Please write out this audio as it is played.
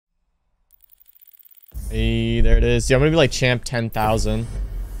Hey, there it is. Yeah, I'm gonna be like champ 10,000.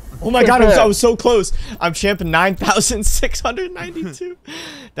 Oh my god, I was so close. I'm champ 9,692.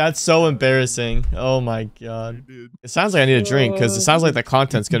 That's so embarrassing. Oh my god. It sounds like I need a drink because it sounds like the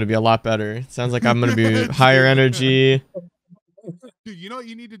content's gonna be a lot better. It sounds like I'm gonna be higher energy. Dude, you know what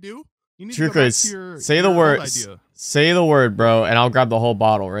you need to do? You need True to go back Chris, to your, say the word. Say the word, bro, and I'll grab the whole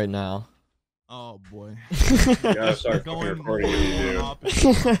bottle right now. Oh boy. Yeah, start recording.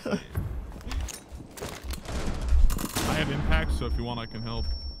 I have impact, so if you want, I can help.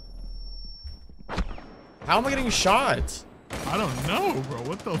 How am I getting shot? I don't know, bro.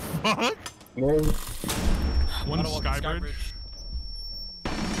 What the fuck? One skybridge.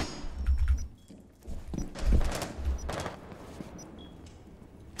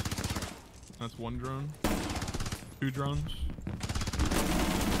 That's one drone. Two drones.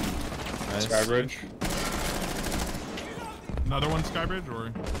 Nice. Skybridge. Another one skybridge, or?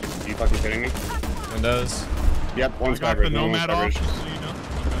 Are you fucking kidding me? Windows. Yep, one I got skybridge. the nomad one off, skybridge. just so you know.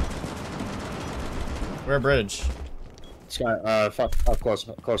 Where bridge? Sky, fuck, up close.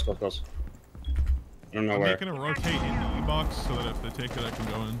 I don't know I'm where. making it rotate in the E-box so that if they take it, I can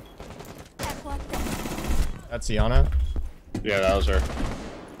go in. That's Iana. Yeah, that was her.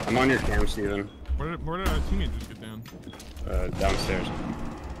 I'm on your cam, Steven. Where did our teammate just get down? Downstairs.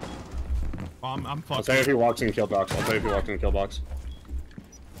 Oh, I'm I'll fucked. tell you if he walks in the kill box.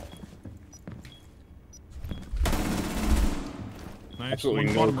 Nice. Absolutely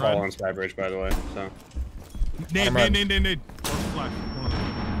One no bottom call red. on Skybridge, by the way. So. Nade. Or flash.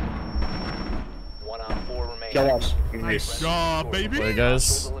 One on 4 remaining. Kill box. Nice Nice. job, baby. There he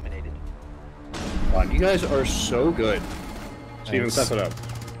goes. Eliminated. Wow, you guys are so good. Steven, Thanks. step it up.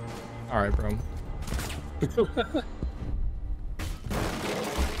 All right, bro.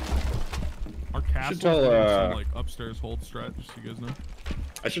 Our castle tell, some like upstairs hold strat, just so you guys know.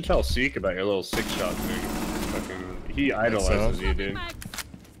 I should tell Seek about your little 6-shot thing. Fucking, he idolizes you, dude. Nice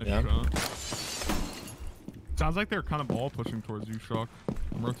Yeah. shot. Sounds like they're kind of all pushing towards you, Shawk.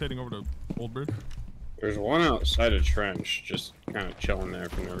 I'm rotating over to Old Bridge. There's one outside of Trench, just kind of chilling there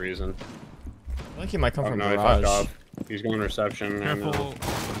for no reason. I think he might come from No, he fucked garage. off. He's going reception. And, Careful.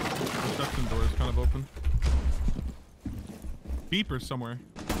 Reception door is kind of open. Beeper's somewhere.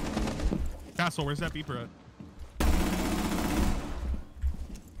 Castle, where's that beeper at?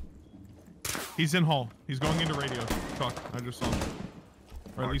 He's in hall. He's going into radio. Fuck, I just saw him.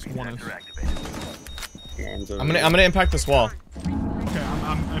 Or at least one is. I'm gonna impact this wall. Okay,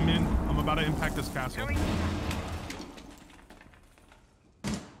 I'm about to impact this castle.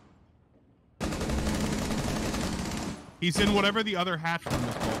 He's in whatever the other hatch room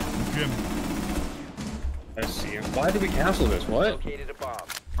is called. Gym. I see him. Why did we cancel this? What? Located a bomb.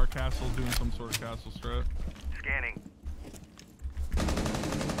 Our castle's doing some sort of castle strat. Scanning.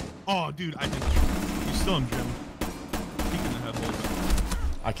 Oh, dude, I did. He's still in gym. Peeking the head holes.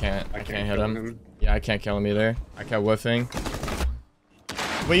 I can't hit kill him. Yeah, I can't kill him either. I kept whiffing.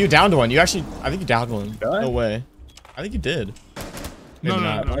 Wait, you downed one. You actually, I think you downed one. Did I? No way. I think you did. Maybe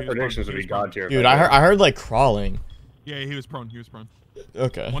not. My predictions would be god tier. Dude, I heard like crawling. Yeah, he was prone.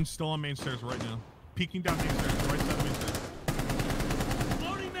 Okay. One's still on main stairs right now. Peeking down main stairs. Right side of main stairs.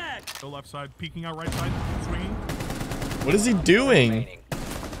 Loading mag. Go left side. Peeking out right side. Swinging. What is he doing?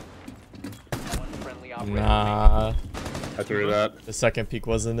 One friendly operator Nah. I threw that. The second peak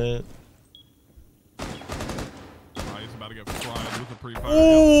wasn't it? Oh, he's about to get fried with a pre-fire.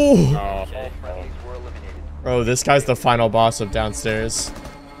 Ooh! Oh. remaining. All friendlies were eliminated. Bro, this guy's the final boss of downstairs.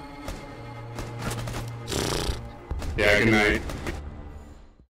 Yeah, good night.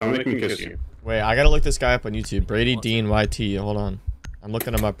 Don't make me kiss you. Wait, I gotta look this guy up on YouTube. Brady Dean YT. Hold on. I'm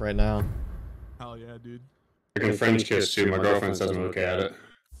looking him up right now. Hell yeah, dude. I can French kiss too. My girlfriend says I'm okay at it.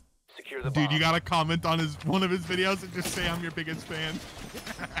 Secure the bomb. Dude, you gotta comment on one of his videos and just say I'm your biggest fan.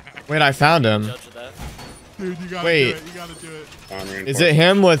 Wait, I found him. Dude, you gotta Wait. do it. You gotta do it. Is it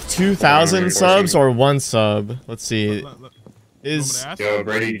him with 2,000 subs or 1 sub? Let's see. Is Yo,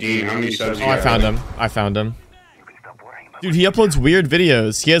 Brady Dean, how many subs you I got? found him. I found him. Dude, he uploads weird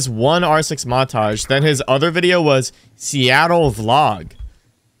videos. He has one R6 montage. Then his other video was Seattle vlog.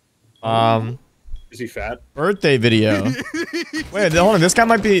 Is he fat? Birthday video. Wait, hold on. This guy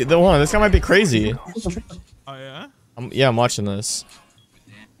might be. Hold on. This guy might be crazy. Oh yeah? Yeah, I'm watching this.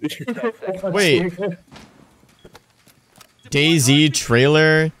 Wait. DayZ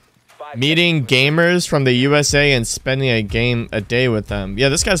trailer. Meeting gamers from the USA and spending a day with them. Yeah,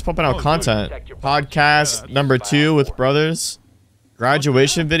 this guy's pumping out content. Podcast number 2 with brothers.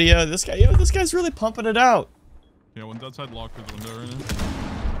 Graduation video. This guy, yo, this guy's really pumping it out. Yeah, one's outside locked through the window right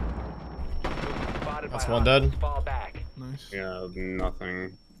now. That's one dead. Fall back. Nice. Yeah,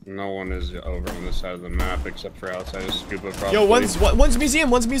 nothing. No one is over on this side of the map except for outside of Scuba. Probably. Yo, one's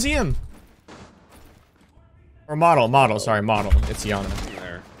museum. Or model. Sorry, model. It's Yana.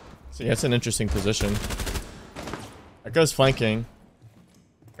 There. So yeah, it's an interesting position. That goes flanking.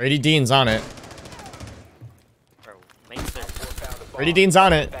 Brady Dean's on it. Brady Dean's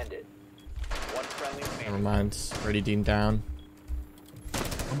on it. Never mind. Brady Dean down.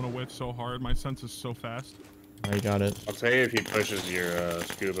 I'm gonna whiff so hard. My sense is so fast. Oh, you got it. I'll tell you if he pushes your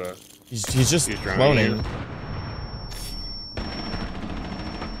Scuba. He's just drowning cloning.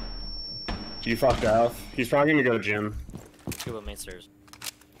 You fucked out. He's probably gonna go to gym. Scuba main stairs.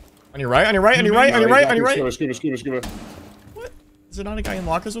 On your right. Scuba. What? Is there not a guy in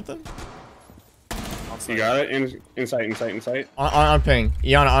lockers with him? You got it? In sight. On ping.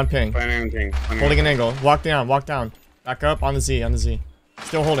 Iana on ping. Planning on ping. Holding an angle. Walk down. Back up on the Z.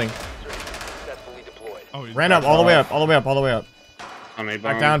 Still holding. Oh, he's Ran up all the way up. Back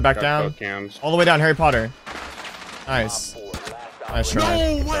down. All the way down, Harry Potter. Nice. Nice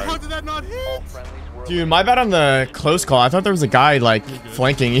try. No, how did that not hit? Dude, my bad on the close call. I thought there was a guy like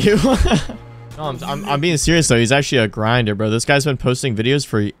flanking you. No, I'm being serious though. He's actually a grinder, bro. This guy's been posting videos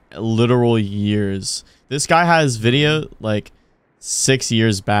for literal years. This guy has video like 6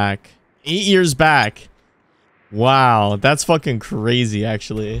 years back, 8 years back. Wow, that's fucking crazy,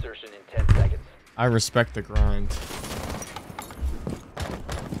 actually. I respect the grind.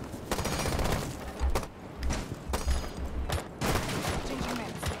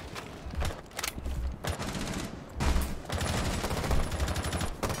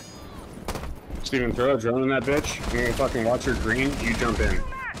 Steven, throw a drone in that bitch. I'm gonna fucking watch her green. You jump in.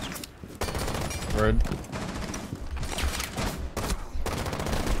 Word.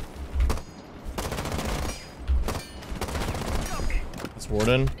 It's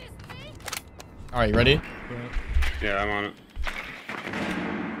Warden. Alright, you ready? Yeah, I'm on it.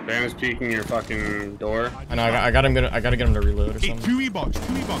 Van is peeking your fucking door. I know, I gotta get him to reload or Hey, something. 2 E-box.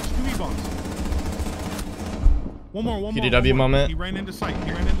 One more. PDW moment. He ran into sight.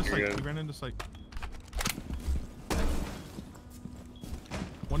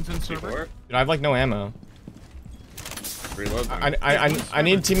 One's in server. Dude, I have like no ammo. Reload them. I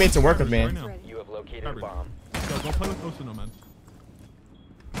need teammates to work with me. Right now. You have located a bomb. Go play with Osa, no man.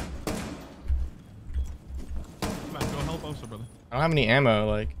 Come on, go help Osa, brother. I don't have any ammo,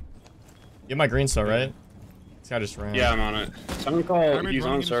 like. You have my green still, right? This guy just ran. Yeah, I'm on it. Someone call. Pyramid He's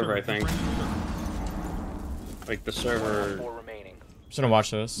running on in server, I He's think. running in server. Like the server. 4 remaining. I'm just gonna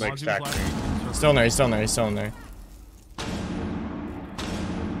watch this. Like Modules stack. last in server. Still in there.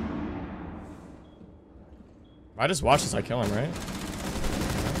 If I just watch this, I kill him, right?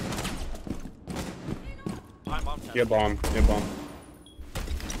 Get bomb.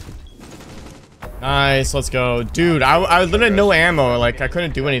 Nice, let's go. Dude, I literally had no ammo. Like, I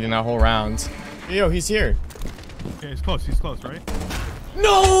couldn't do anything that whole round. Yo, he's here. Okay, he's close, right?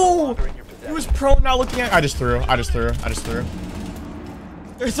 No! He was prone, not looking at. I just threw. That's the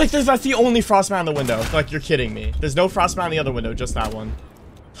only frostmat in the window. Like, you're kidding me. There's no frostmat in the other window, just that one.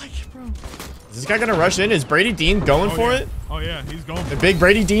 Like, bro. Is this guy gonna rush in? Is Brady Dean going for it? Oh yeah, he's going. The big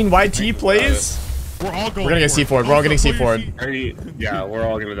Brady Dean YT plays? We're all going. We're gonna get C4'd. We're all getting C4'd. Yeah, we're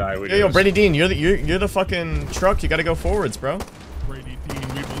all gonna die. Yo, Brady Dean, you're the fucking truck. You gotta go forwards, bro. Brady Dean,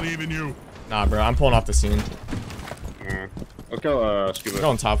 we believe in you. Nah, bro, I'm pulling off the scene. Let's go, Scuba. We're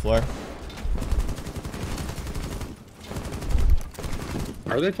going top floor.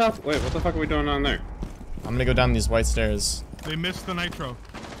 Are they top? Wait, what the fuck are we doing on there? I'm gonna go down these white stairs. They missed the nitro.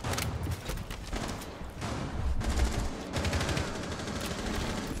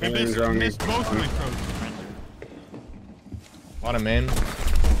 They missed both nitros. A lot of main.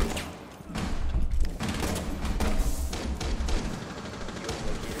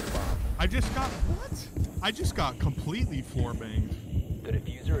 I just got completely floor banged. The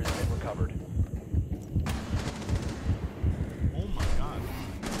diffuser has been recovered. Oh my god.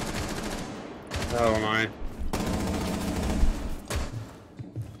 Oh my.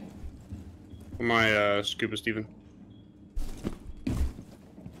 My Scuba Steven.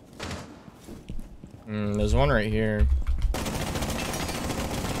 There's one right here.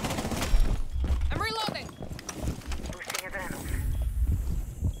 I'm reloading.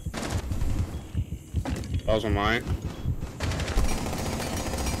 That was on mine.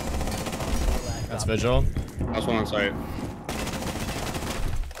 That's Vigil. That's one on site.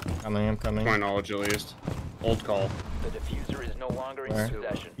 I'm coming. To my knowledge, at least. Old call. The diffuser is no longer in Where?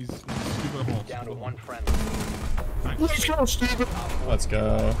 possession. He's super hole. Down to 1 friendly. Let's go, Steven! Let's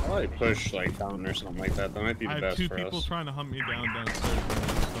go. I like push like fountain or something like that. That might be I the have best 2 for people us. trying to hunt me down downstairs.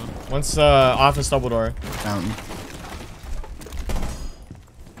 So. Once office double door. Fountain.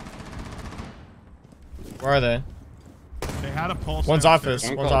 Where are they? They had a pulse. One's downstairs.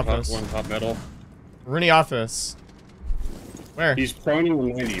 office. One's office. One top middle. Rooney office. Where? He's proning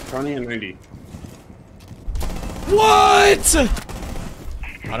in 90. Proning in 90. What?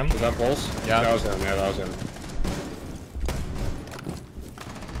 Got him. Was that pulse? Yeah. That was him. Yeah, that was him.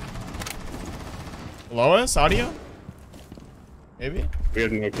 Below us? Audio? Maybe? We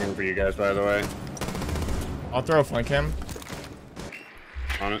have no cam for you guys, by the way. I'll throw a flank cam.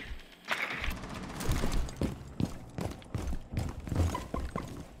 On it.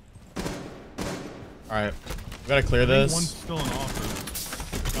 Alright. We gotta clear I think this. one's still in office.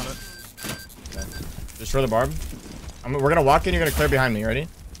 Got it. Destroy the barb. We're gonna walk in, you're gonna clear behind me. Ready?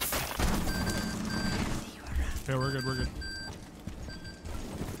 Okay, we're good. We're good.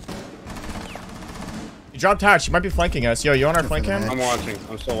 You dropped hatch. You might be flanking us. Yo, you on our flank cam? I'm watching.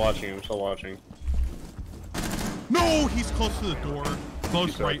 I'm still watching. I'm still watching. No, he's close to the door.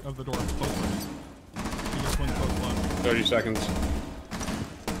 Close He's right of the door. Close right. He just went close left. 30 seconds.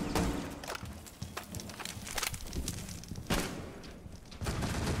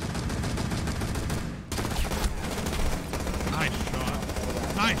 Nice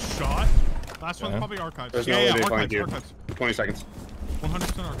shot. Nice shot. Last one's probably archives. There's Yeah, no way yeah, they find archives. you. Archives. 20 seconds.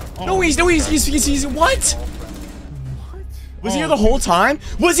 100% archives. Oh, No, he's what? What? Was he here the whole time?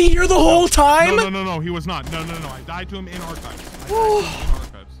 Was he here the whole time? No, he was not. No. I died to him in archives.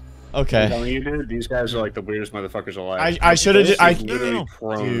 I'm Okay. telling you, dude, these guys are like the weirdest motherfuckers alive. I should have. Literally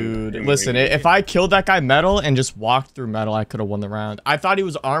prone Dude, in listen. the- If I killed that guy metal and just walked through metal, I could have won the round. I thought he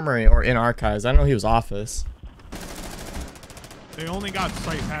was armory or in archives. I didn't know he was office. They only got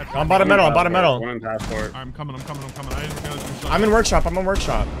sight hatch. I'm bottom metal. I'm bottom metal. One in passport. I'm coming. I didn't realize you shot. I'm in workshop. I'm in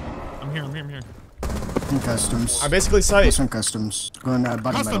workshop. I'm here. In customs. I basically sight. This one customs. Going bottom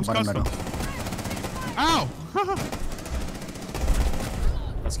metal, bottom metal. Ow!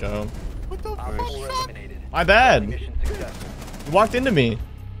 Let's go. What the Op fuck? 4 eliminated. My bad. Mission success. You walked into me.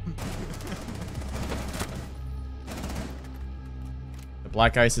 The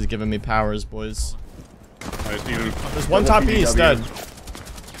black ice is giving me powers, boys. There's one top east, dead. Yeah,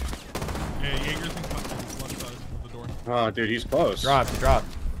 Jaeger's in customs. Left side of the door. Oh, dude, he's close. Dropped.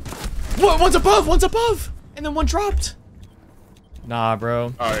 What? One's above. One's above. And then one dropped. Nah, bro.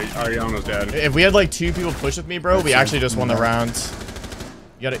 Ariana's dead. If we had like 2 people push with me, bro, we actually just won the round.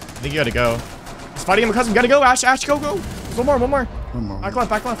 You gotta. I think you gotta go. He's fighting him a cousin. Gotta go, Ash. Ash, go. One more. One more.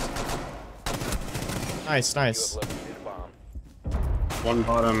 Back left. Nice. You have located a bomb. One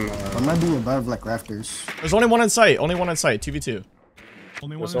bottom. One might be above like rafters. There's only one in sight. 2v2.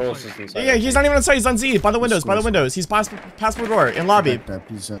 Only one Soul in is sight. inside. Yeah, he's not even on site. He's on Z. By the windows. He's passport door in lobby. Backed up.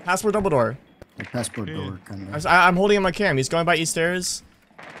 He's up. Passport double door. Like passport door kind of. I'm holding him my cam. He's going by east stairs.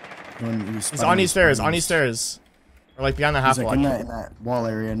 He's on east stairs. Or like behind the half He's wall. like in that wall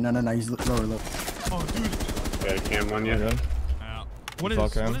area. No. He's lower. Oh, dude. Yeah, cam on you. Ow. What is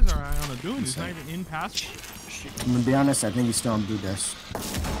Okay. Ariana doing? He's not even in pass. I'm gonna be honest. I think he's still on blue desk.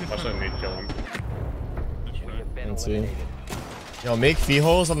 That's what made kill him. We have been Let's see. eliminated. Yo, make fee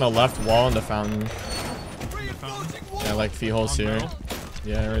holes on the left wall in the fountain. In the fountain. Yeah, like fee holes On here. metal.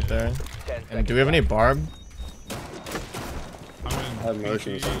 Yeah, right there. 10 And do we have any barb? I'm in. I have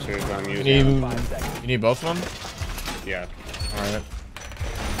motion sensors on You using. need, you need both of them? Yeah. Alright.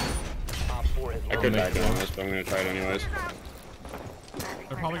 Op 4 has I could die located. doing this, but I'm gonna try it anyways.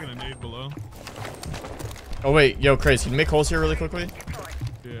 They're probably gonna nade below. Oh wait, yo, Chris, can you make holes here really quickly?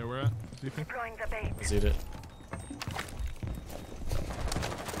 Yeah, where at? Zipping. Let's eat it.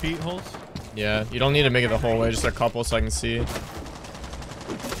 Feet holes. Yeah, you don't need to make it the whole way, just a couple so I can see. That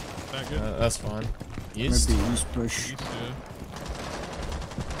good. That's fine. Might East? be east push. East,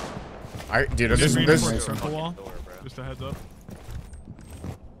 Dude, Just there's reinforce there's- circle wall. Just a heads up.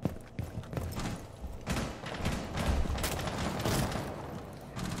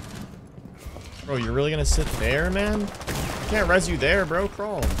 Bro, you're really gonna sit there, man? I can't res you there, bro.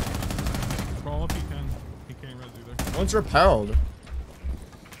 Crawl. Crawl if he can. He can't res either. One's repelled.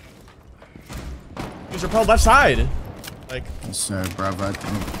 He's repelled left side. Like, It's Bravo. I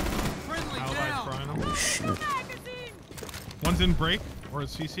think. Allies frying him. Oh shit. One's in break or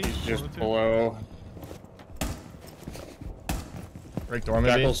it's CC. He's just One of the two. below. break door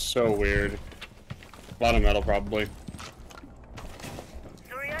maybe. Jackal's so weird. Bottom metal probably.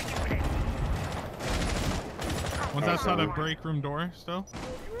 One's outside of break room door still.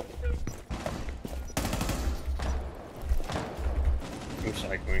 I'm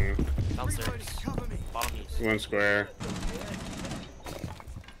cycling. Downstairs. Bottom east. One square.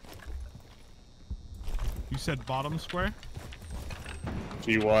 You said bottom square?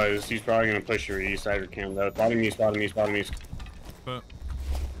 He was. He's probably gonna push your east side or camp out. Bottom east. But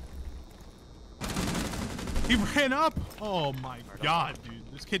He ran up. Oh my god, dude.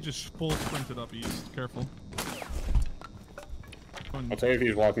 This kid just full sprinted up east. Careful. I'll tell you if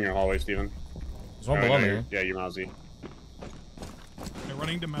he's walking your hallway, Steven. There's one below me. Yeah, you're mousy. They're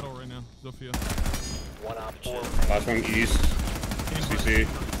running to metal right now, Zofia. One op 4. Last one east. CC.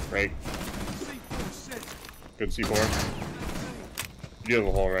 Right. Good C4. You have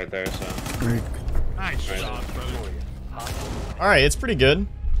a hole right there, so. Great. Nice shot, brother. Alright, it's pretty good.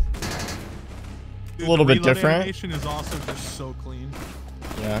 Dude, A little the bit reload different. Animation is also just so clean.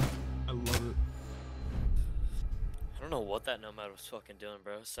 Yeah. I love it. I don't know what that nomad was fucking doing,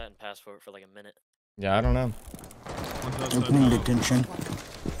 bro. Sat in passport for like a minute. Yeah, I don't know. One's outside Opening metal. detention.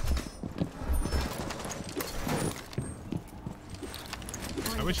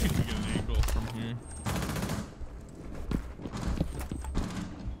 I wish you could get an angle from here.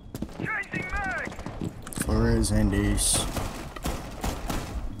 Flores and Ace.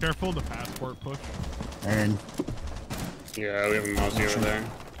 Careful the passport push. And Yeah, we have a mousy over there.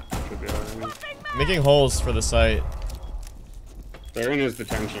 Should be alright. Making holes for the site. They're in his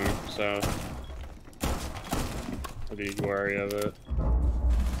detention, so. I'd be wary of it.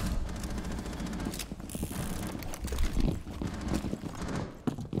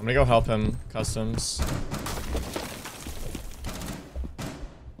 I'm gonna go help him, customs.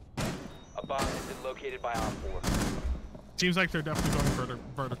 A bomb has been located by op 4. Seems like they're definitely going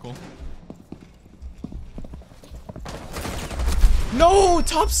vertical. No!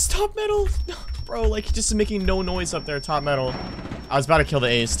 Top metal! Bro, like, just making no noise up there, top metal. I was about to kill the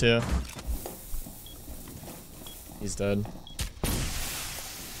ace, too. He's dead.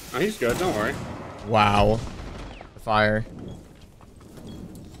 Oh, he's good, don't worry. Wow. The fire.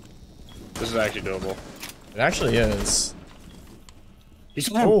 This is actually doable. It actually is. He's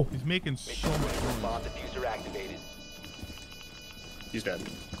Oh! He's making so much noise. Bomb diffuser activated. He's dead.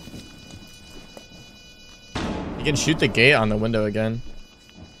 You can shoot the gate on the window again.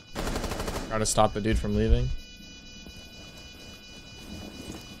 Try to stop the dude from leaving.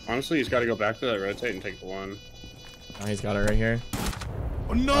 Honestly, he's got to go back to that rotate and take the one. Oh, he's got it right here.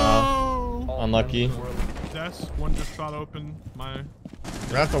 Oh no! Unlucky. Desk, one just shot open. My. We're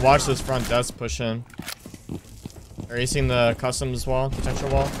gonna have to watch this front desk push in. Are you seeing the customs wall, potential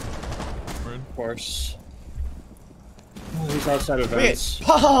wall? Of course. Oh, he's outside of vents. Wait.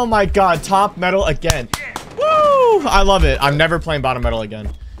 Oh my god, top metal again. Woo! I love it. I'm never playing bottom metal again.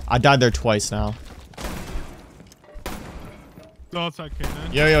 I died there twice now. Oh, it's that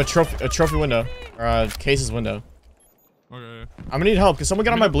cannon. Yo, trophy window. Or case's window. Okay. I'm gonna need help. Can someone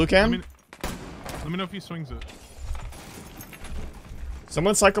get on my blue cam? Let me know if he swings it.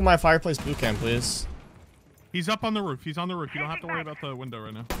 Someone cycle my fireplace blue cam, please. He's up on the roof. He's on the roof. You don't have to worry about the window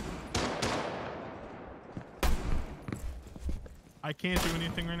right now. I can't do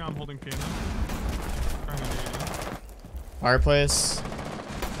anything right now. I'm holding piano. Fireplace.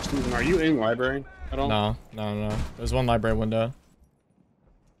 Steven, are you in library at all? No. There's one library window.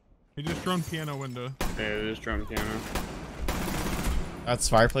 He just drone piano window. Yeah, it is drum piano. That's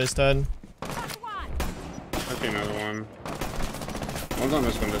fireplace dead. I see another one. One's on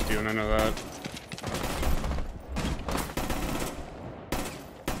this window, Steven, I know that.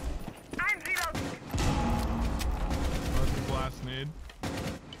 Blast nade.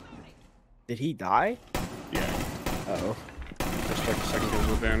 Did he die? Yeah. Uh-oh. Just check the second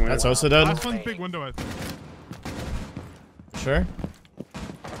visual bandwidth. That's also dead. Last one's big window, I think. Sure.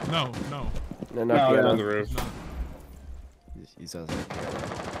 No. No, No, not they're on piano. the roof. No. He's on the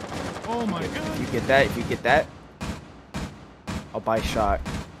piano. Oh my If god. you get that, I'll buy Shawk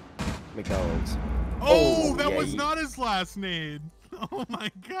McDonald's. Oh, that yeah, was not his last nade. Oh my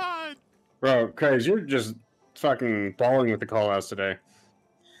god. Bro, Craze, you're just fucking balling with the callouts today.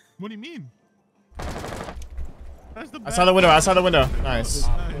 What do you mean? That's the Outside the window. Outside the window. Nice.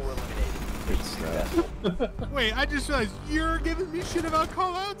 Good stuff. Wait, I just realized you're giving me shit about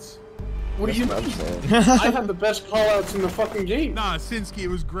callouts? What do you That's mean? what I'm saying. I have the best callouts in the fucking game. Nah, Sinsky, it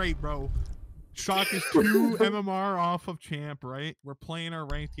was great, bro. Shawk is 2 MMR off of champ, right? We're playing our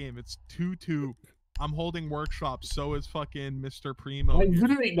ranked game. It's 2-2. I'm holding workshop. So is fucking Mr. Primo. I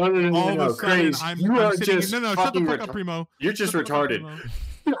literally, no, All of a sudden, Craze, I'm sitting, sitting. No, shut the fucking fuck up, Primo. You're just Shut the fuck up, retarded.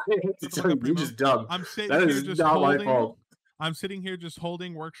 Primo. You're just dumb. I'm sitting That here is just not holding. my fault. I'm sitting here just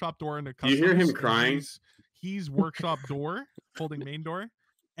holding workshop door into You customs. hear him and crying? He's workshop door, holding main door,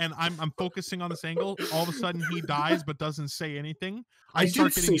 and I'm focusing on this angle. All of a sudden, he dies but doesn't say anything. I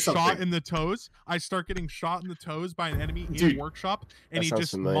start did getting say shot something. in the toes. I start getting shot in the toes by an enemy Dude, in workshop, and that he sounds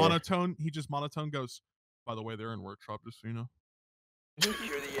just familiar. monotone. He just monotone goes. By the way, they're in workshop, just so you know.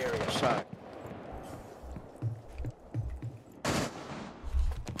 Secure the area. Shawk.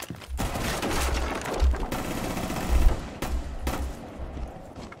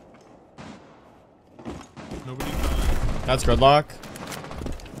 That's gridlock.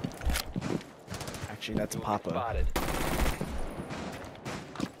 Actually, that's a Papa. Spotted.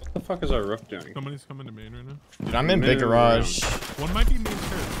 What the fuck is our roof doing? Somebody's coming to main right now. Dude, I'm in big garage. One might be main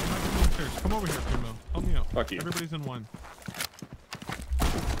stairs. One might be main stairs. Come over here, Primo. Help me out. Fuck you. Everybody's in one.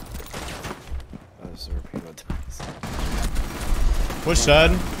 Oh, so Primo dies. Push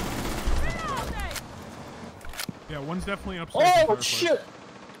shed. Yeah, one's definitely upstairs. Oh shit!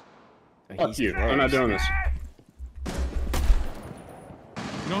 Fuck you. I'm not doing this.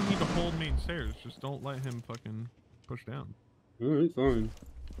 You don't need to hold main stairs. Just don't let him fucking push down. Alright, fine.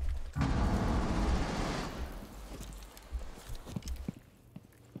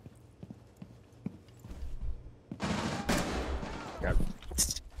 Got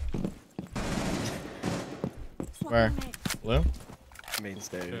Where? Blue? Main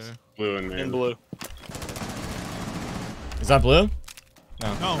stairs. Okay. blue and main. In blue. Is that blue?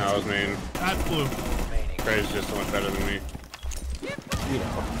 No. No, That was main. that's blue. Trey's just so much better than me. You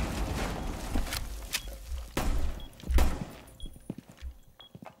know.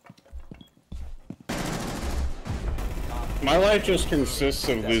 My life just consists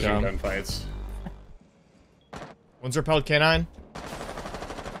of losing Yeah. gunfights. One's repelled canine.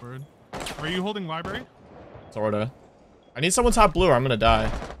 Word. Are you holding library? Sorta. I need someone top blue or I'm gonna die.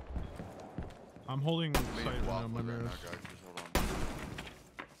 I'm holding sight right now, my mirrors.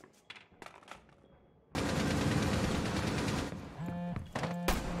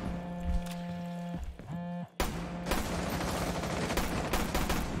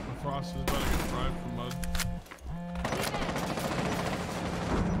 The frost is about to get fried from mud.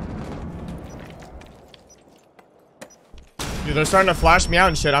 Dude, they're starting to flash me out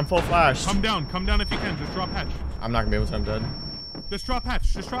and shit. I'm full flash. Come down if you can. Just drop hatch. I'm not gonna be able to. I'm dead. Just drop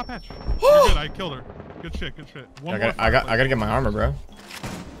hatch. Just drop hatch. You're good. I killed her. Good shit. Good shit. One more I gotta get my armor, bro.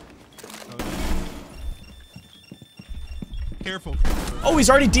 Careful. Oh, he's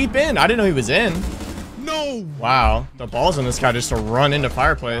already deep in. I didn't know he was in. No. Wow, the balls in this guy just to run into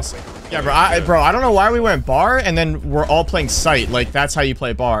fireplace. Yeah, bro, I don't know why we went bar and then we're all playing sight. Like that's how you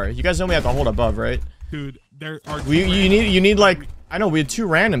play bar. You guys know we have to hold above, right? Dude, there are. You need like I know we had 2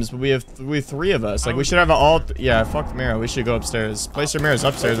 randoms, but we have 3 of us. Like we should have all. Yeah, fuck the mirror. We should go upstairs. Place your mirrors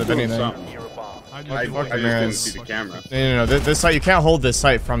upstairs if anything. I just didn't see the camera. No. This site, you can't hold this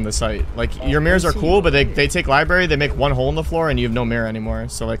site from the site. Like your mirrors are cool, but they take library. They make 1 hole in the floor, and you have no mirror anymore.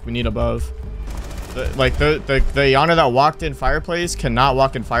 So like we need above. The Athieno that walked in fireplace cannot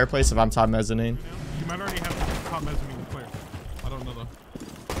walk in fireplace if I'm top mezzanine. You might already have top mezzanine clear. I don't know though.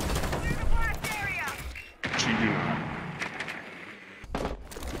 You do not.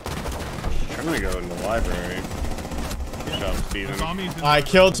 I'm gonna go in the library. Good job, Steven. Zombies in I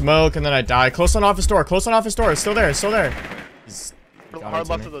killed smoke and then I died. Close on office door. Close on office door. It's still there. It's still there. He's Hard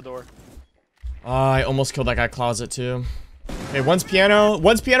left of the door. I almost killed that guy closet too. Okay, one's piano,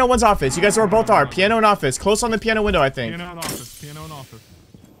 one's office. You guys know where both are. Piano and office. Close on the piano window, I think. Piano and office. Piano and office.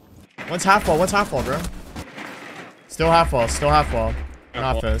 One's half wall, bro. Still half wall. In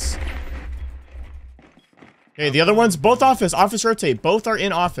office. Okay, the other one's both office. Office rotate. Both are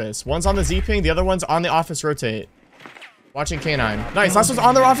in office. One's on the Z-ping, the other one's on the office rotate. Watching K9. Nice, last one's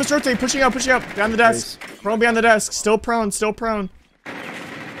on their office rotate. Pushing up. Behind the desk. Prone behind the desk. Still prone. C4.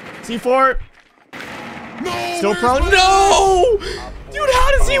 No. Still prone. No! Dude,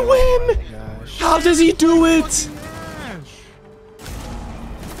 how does he win? How does he do it?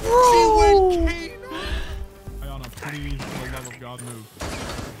 Bro! Athieno, please, for the love of God, move.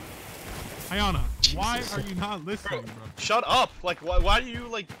 Athieno, why are you not listening, bro? Shut up! Like, why do you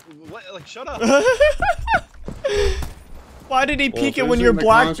like shut up? Why did he peek it when you're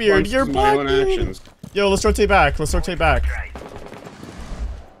Blackbeard? You're Blackbeard. Yo, let's rotate back.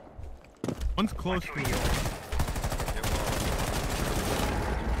 One's close to you.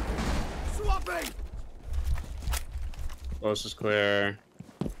 Close is clear.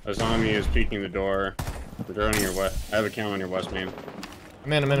 A zombie is peeking the door. They're going your west. I have a count on your west main.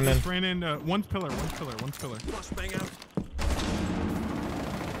 I'm in. Just ran in. One's pillar. One's pillar.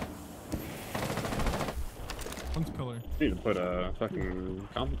 I need to put a fucking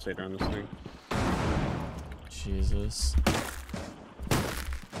compensator on this thing. Jesus.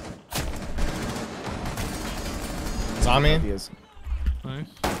 Zombie? Nice.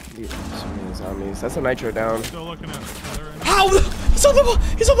 Zombies. That's a nitro down. Still looking at pillar. How? He's on the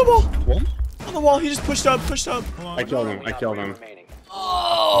wall. What? On the wall. He just pushed up. I killed him.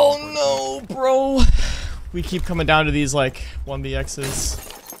 Oh no, bro. We keep coming down to these like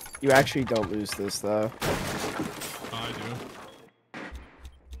 1BXs. You actually don't lose this though. I do.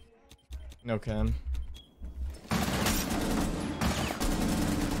 No cam.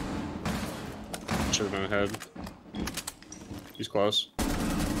 Should have been ahead. He's close.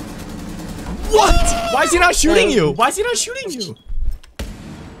 What? Why is he not shooting you? Why is he not shooting you?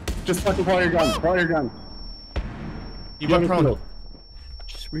 Just fucking pull your gun. Pull your gun. He went prone.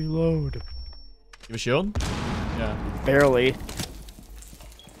 Just reload. You have a shield? Yeah. Barely.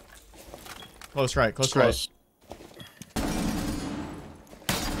 Close right. Close Close.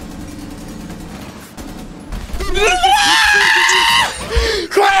 right.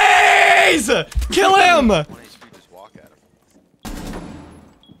 Craze! Kill him!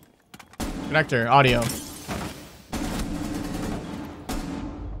 Connector, audio.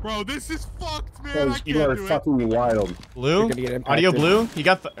 Bro, this is fucked, man. I You are can't do it. fucking wild. Blue? gonna get impacted. Audio blue? He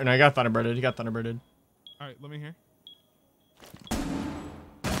got no, he got thunderbirded. He got thunderbirded. All right, let me hear.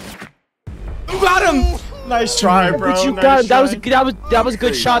 Got him! Nice try, bro. But you Nice got that try. was a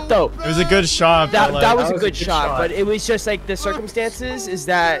good shot though. It was a good shot. That but, like, that was a good shot, but it was just like the circumstances is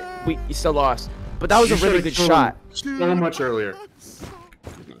that you still lost. But that was a really good shot. So much earlier.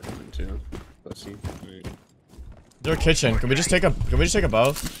 Let's see. Do a kitchen. Can we just take a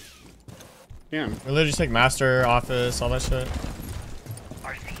both? Yeah. We literally just take master, office, all that shit.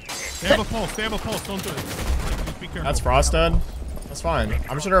 They have a pulse. They have a pulse. Don't do it. Just be careful. That's Frost dead. That's fine.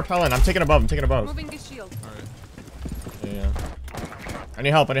 I'm just gonna repel in. I'm taking above. I'm taking above. Moving the shield. All right. Yeah. I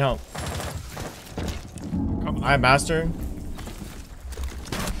need help. I need help. I have master.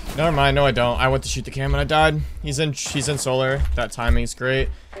 Never mind. No, I don't. I went to shoot the cam and I died. He's in solar. That timing's great.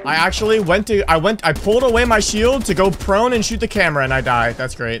 I actually I pulled away my shield to go prone and shoot the camera and I died.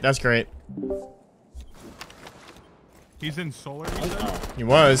 That's great. That's great. He's in solar. You said? He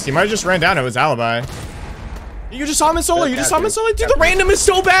was. He might have just ran down. It was alibi. You just saw him in solar. You just saw him in solar. Dude, the random is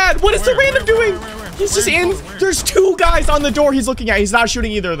so bad. What is the random doing? He's just in. There's two guys on the door he's looking at. He's not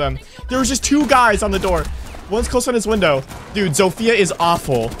shooting either of them. There was just two guys on the door. One's close on his window. Dude, Zofia is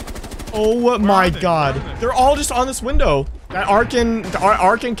awful. Oh my god. They're all just on this window. That Arc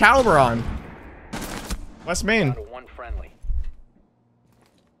and Caliber on. West Main. One friendly.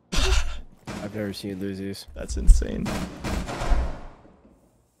 I've never seen losers. That's insane.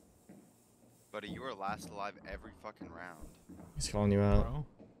 Buddy, you were last alive every fucking round. He's calling you out.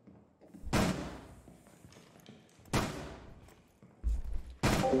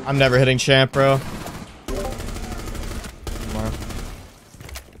 I'm never hitting champ, bro.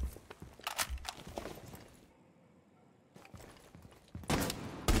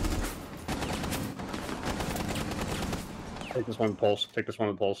 Take this one pulse. Take this one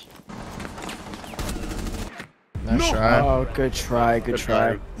with pulse. Nice try. Oh, good try. Good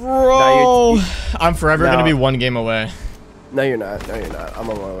try. Bro, I'm forever gonna be one game away. No, you're not. No, you're not. I'm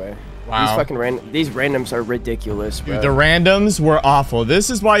on my way. Wow. These fucking these randoms are ridiculous, bro. Dude, the randoms were awful. This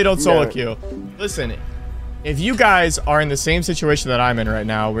is why you don't solo queue. Listen, if you guys are in the same situation that I'm in right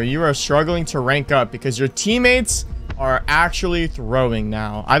now, where you are struggling to rank up because your teammates are actually throwing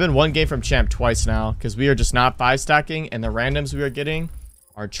now. I've been one game from champ twice now because we are just not 5-stacking and the randoms we are getting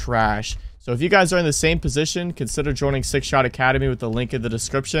are trash. So if you guys are in the same position, consider joining 6Shot Academy with the link in the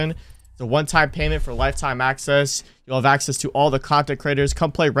description. It's a one-time payment for lifetime access. You'll have access to all the content creators.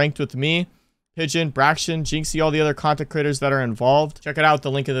 Come play ranked with me, Pigeon, Braxton, Jinxie, all the other content creators that are involved. Check it out, the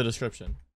link in the description.